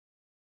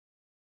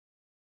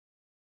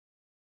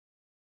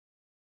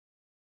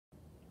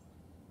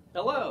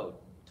Hello!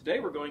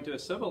 Today we're going to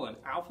assemble an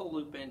alpha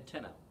loop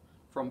antenna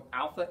from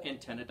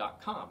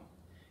alphaantenna.com.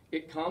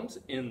 It comes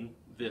in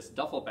this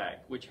duffel bag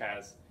which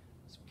has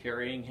some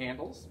carrying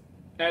handles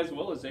as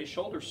well as a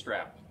shoulder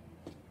strap.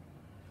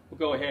 We'll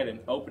go ahead and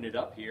open it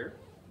up here.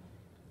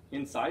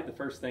 Inside, the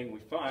first thing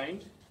we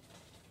find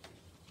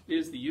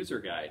is the user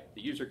guide.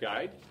 The user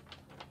guide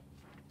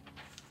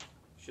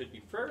should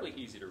be fairly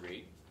easy to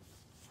read.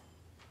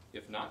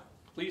 If not,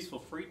 please feel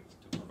free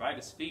to provide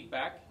us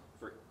feedback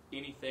for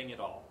anything at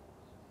all.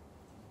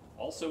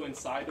 Also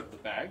inside of the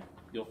bag,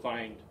 you'll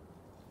find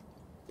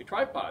a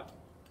tripod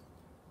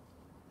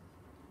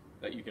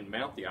that you can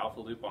mount the alpha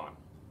loop on.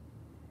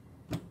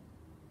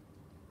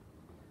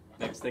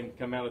 Next thing to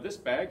come out of this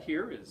bag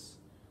here is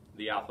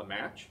the alpha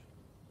match.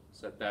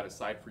 Set that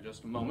aside for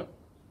just a moment.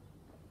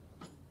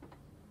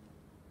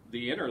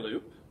 The inner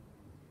loop,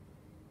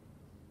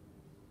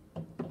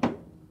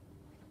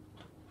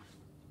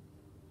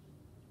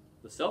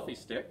 the selfie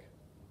stick,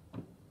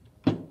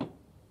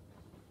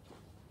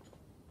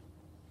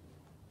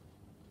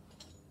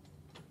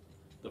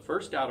 the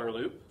first outer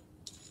loop,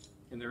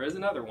 and there is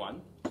another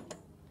one.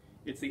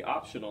 It's the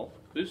optional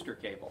booster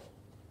cable.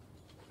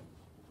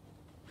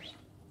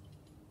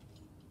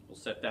 We'll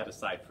set that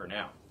aside for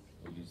now.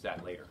 We'll use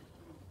that later.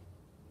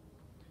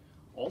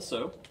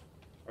 Also,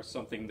 or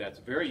something that's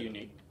very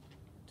unique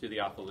to the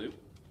alpha loop,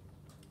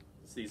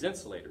 it's these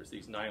insulators,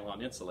 these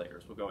nylon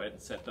insulators. We'll go ahead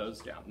and set those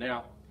down.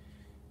 Now,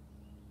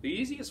 the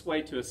easiest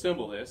way to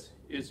assemble this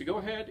is to go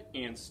ahead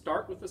and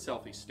start with the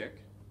selfie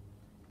stick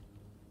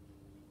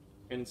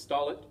and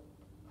install it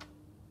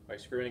by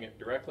screwing it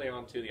directly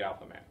onto the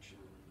alpha match.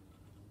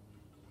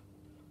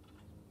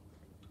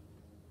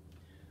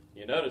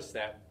 You notice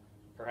that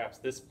perhaps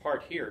this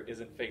part here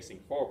isn't facing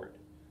forward.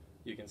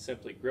 You can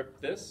simply grip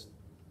this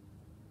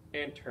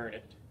and turn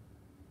it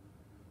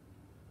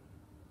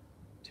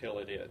till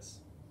it is.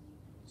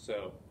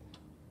 So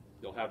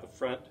you'll have the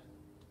front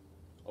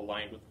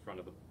aligned with the front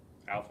of the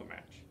alpha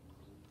match.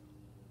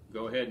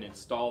 Go ahead and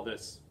install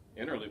this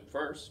inner loop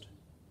first.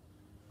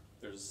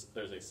 There's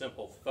a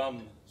simple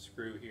thumb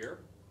screw here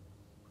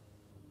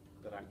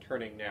that I'm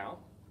turning now.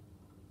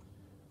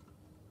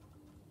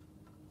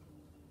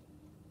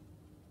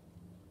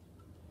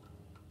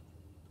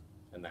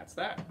 And that's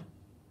that.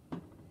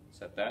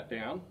 Set that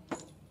down. Go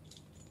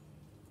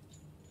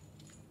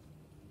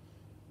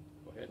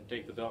ahead and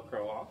take the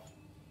Velcro off.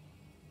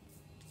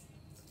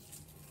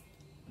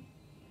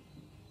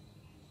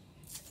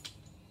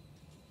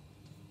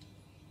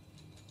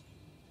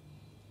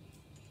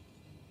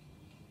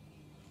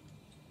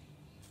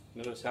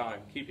 Notice how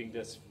I'm keeping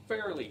this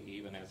fairly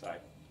even as I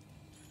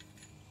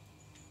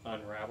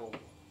unravel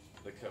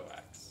the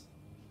coax.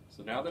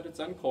 So now that it's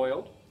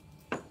uncoiled,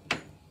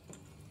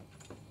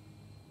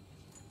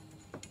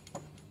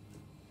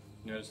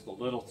 notice the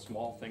little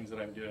small things that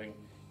I'm doing.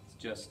 It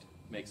just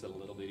makes it a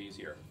little bit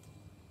easier.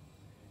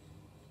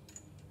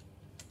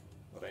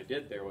 What I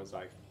did there was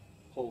I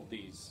pulled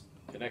these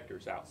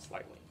connectors out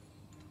slightly.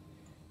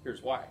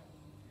 Here's why.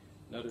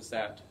 Notice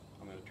that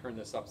I'm going to turn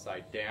this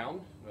upside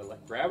down. I'm going to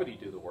let gravity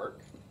do the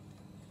work.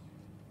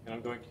 And I'm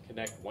going to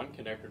connect one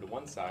connector to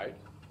one side.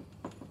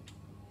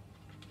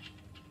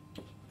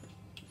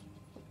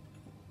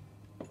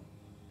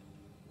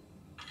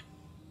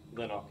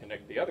 Then I'll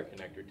connect the other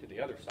connector to the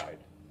other side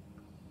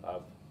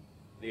of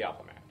the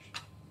alpha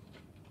match.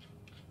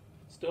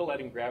 Still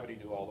letting gravity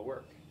do all the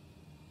work.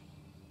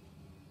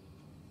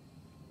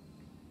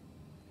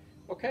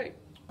 Okay,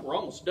 we're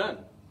almost done.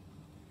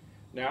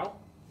 Now,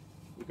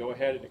 we go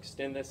ahead and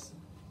extend this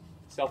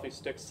selfie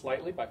stick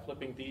slightly by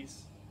flipping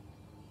these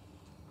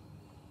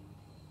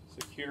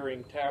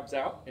securing tabs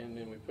out, and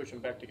then we push them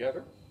back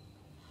together.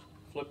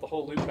 Flip the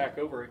whole loop back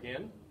over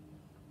again.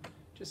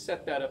 Just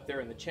set that up there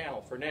in the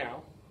channel for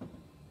now.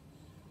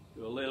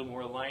 Do a little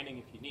more lining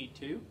if you need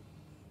to.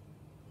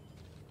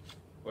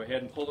 Go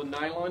ahead and pull the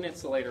nylon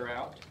insulator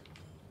out.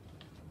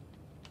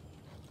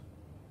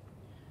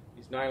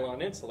 These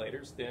nylon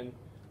insulators then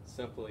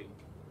simply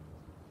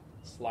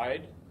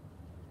slide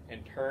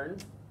and turn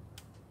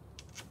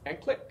and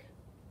click.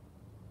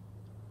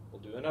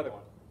 We'll do another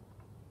one.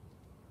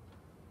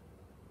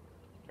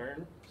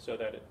 Turn so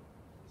that it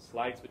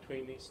slides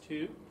between these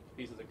two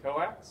pieces of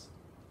coax.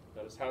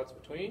 Notice how it's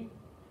between.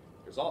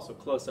 There's also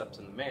close-ups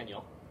in the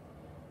manual.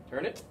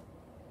 Turn it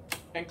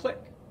and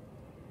click.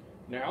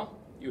 Now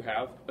you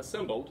have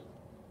assembled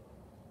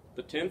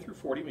the 10 through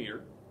 40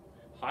 meter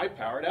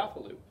high-powered alpha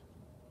loop.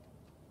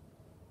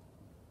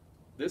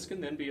 This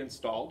can then be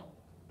installed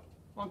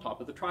on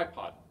top of the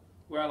tripod.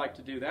 Where I like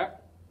to do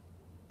that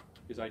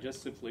is I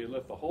just simply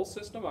lift the whole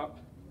system up,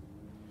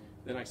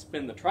 then I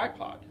spin the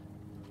tripod,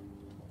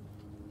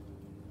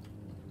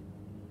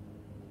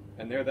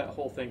 and there that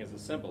whole thing is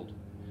assembled.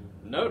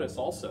 Notice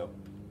also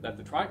that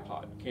the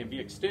tripod can be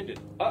extended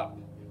up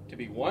to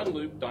be one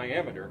loop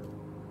diameter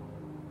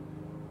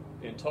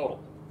in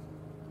total.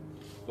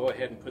 Go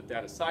ahead and put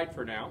that aside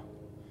for now,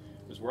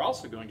 because we're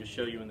also going to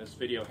show you in this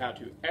video how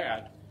to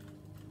add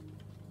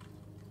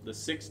the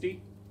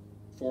 60,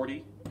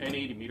 40, and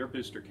 80 meter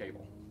booster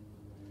cable.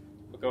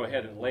 go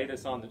ahead and lay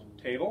this on the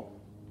table.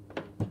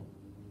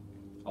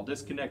 I'll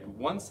disconnect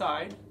one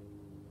side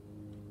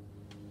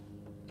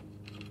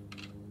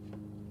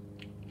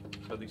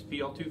of these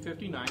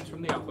PL259s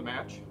from the alpha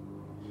match.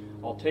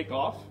 I'll take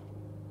off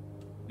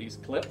these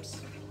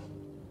clips.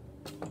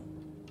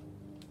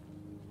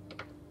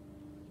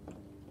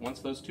 Once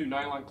those two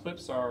nylon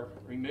clips are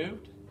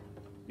removed,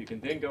 you can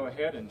then go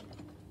ahead and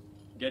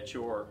get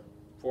your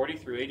 40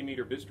 through 80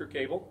 meter booster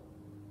cable,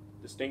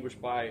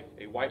 distinguished by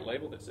a white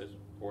label that says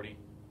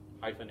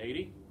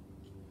 40-80.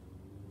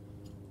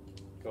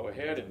 Go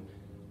ahead and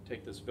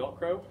take this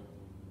Velcro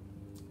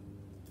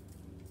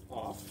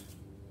off.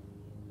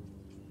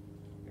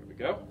 There we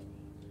go.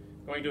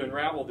 Going to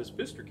unravel this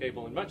booster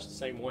cable in much the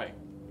same way.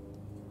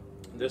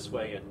 This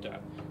way it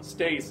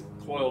stays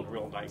coiled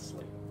real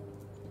nicely.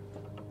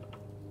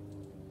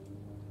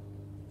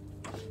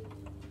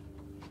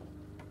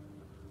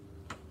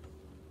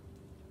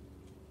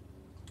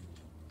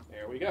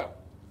 There we go.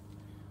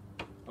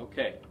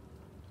 Okay,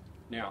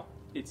 now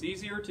it's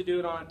easier to do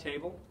it on a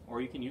table,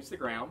 or you can use the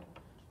ground.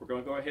 We're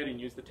going to go ahead and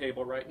use the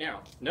table right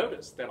now.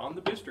 Notice that on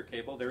the booster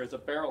cable there is a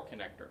barrel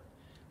connector.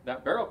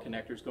 That barrel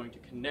connector is going to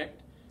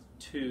connect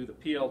to the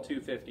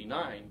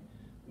PL259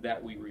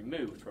 that we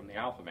removed from the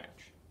alpha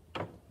match.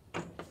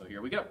 So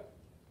here we go.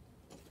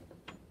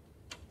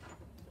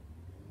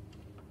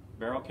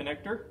 Barrel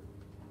connector,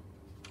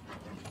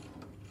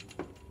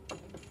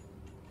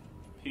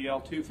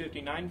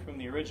 PL259 from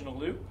the original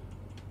loop.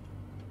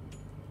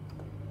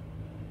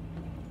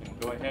 And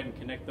we'll go ahead and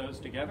connect those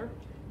together.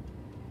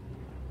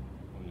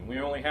 And we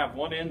only have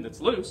one end that's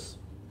loose,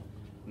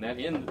 and that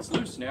end that's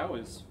loose now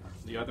is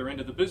the other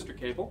end of the booster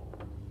cable.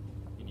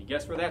 And you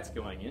guess where that's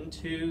going?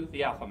 Into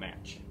the alpha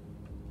match.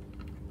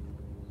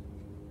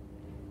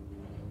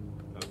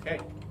 Okay.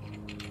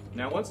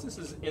 Now once this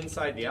is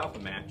inside the alpha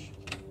match,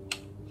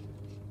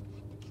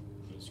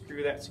 you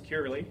screw that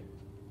securely.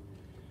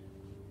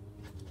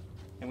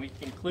 And we've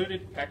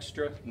included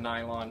extra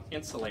nylon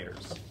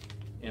insulators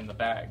in the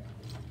bag.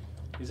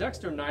 These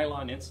extra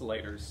nylon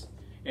insulators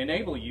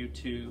enable you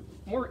to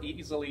more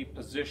easily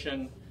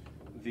position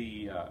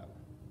the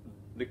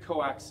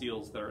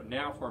coaxials that are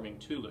now forming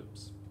two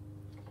loops.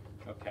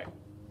 Okay,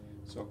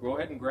 so go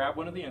ahead and grab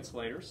one of the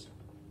insulators.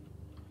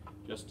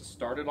 Just to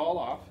start it all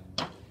off,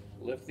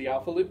 lift the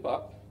alpha loop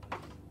up.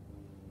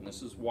 And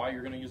this is why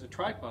you're going to use a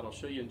tripod. I'll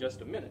show you in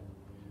just a minute.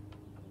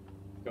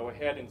 Go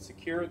ahead and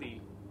secure the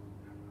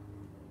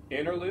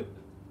inner loop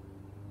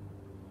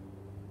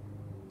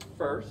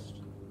first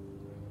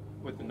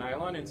with the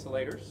nylon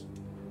insulators.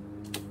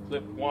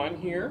 Clip one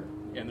here,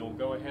 and then we'll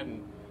go ahead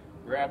and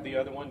grab the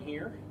other one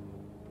here.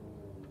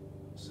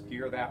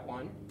 Secure that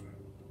one.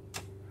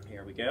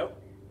 Here we go.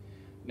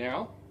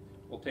 Now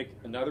we'll take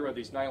another of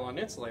these nylon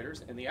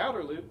insulators, and the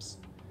outer loops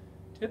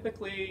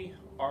typically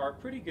are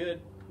pretty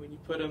good when you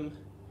put them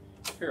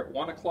here at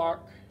 1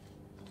 o'clock.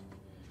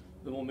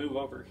 Then we'll move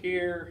over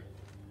here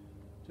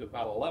to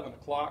about 11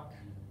 o'clock.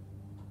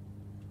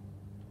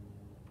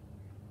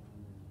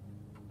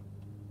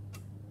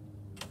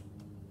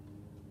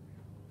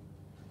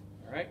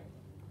 All right,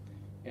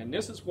 and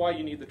this is why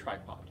you need the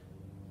tripod.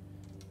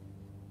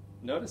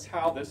 Notice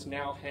how this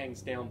now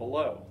hangs down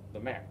below the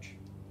match.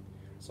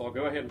 So I'll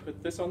go ahead and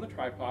put this on the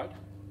tripod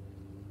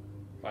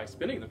by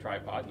spinning the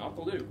tripod, not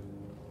the loop.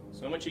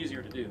 So much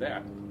easier to do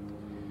that.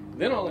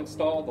 Then I'll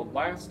install the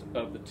last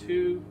of the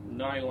two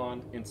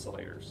nylon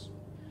insulators.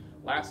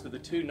 Last of the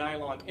two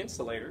nylon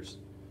insulators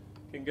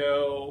can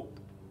go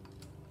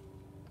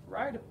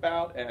right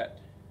about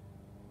at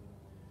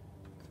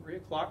 3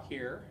 o'clock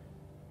here.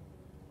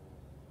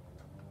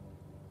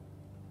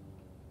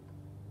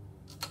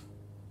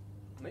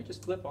 And they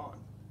just clip on.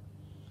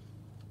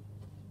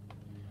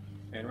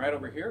 And right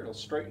over here, it'll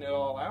straighten it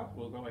all out.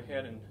 We'll go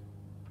ahead and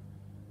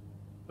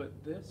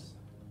put this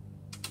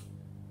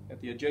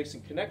at the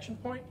adjacent connection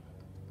point.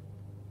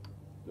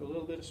 Do a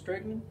little bit of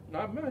straightening,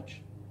 not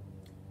much.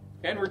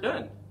 And we're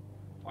done.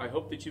 I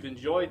hope that you've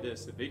enjoyed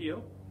this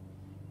video.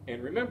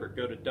 And remember,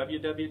 go to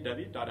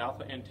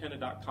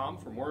www.alphaantenna.com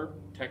for more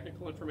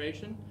technical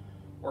information,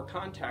 or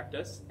contact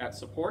us at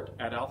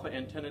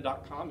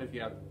support@alphaantenna.com if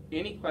you have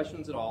any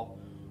questions at all,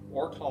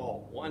 or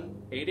call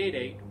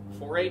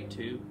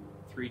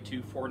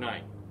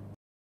 1-888-482-3249.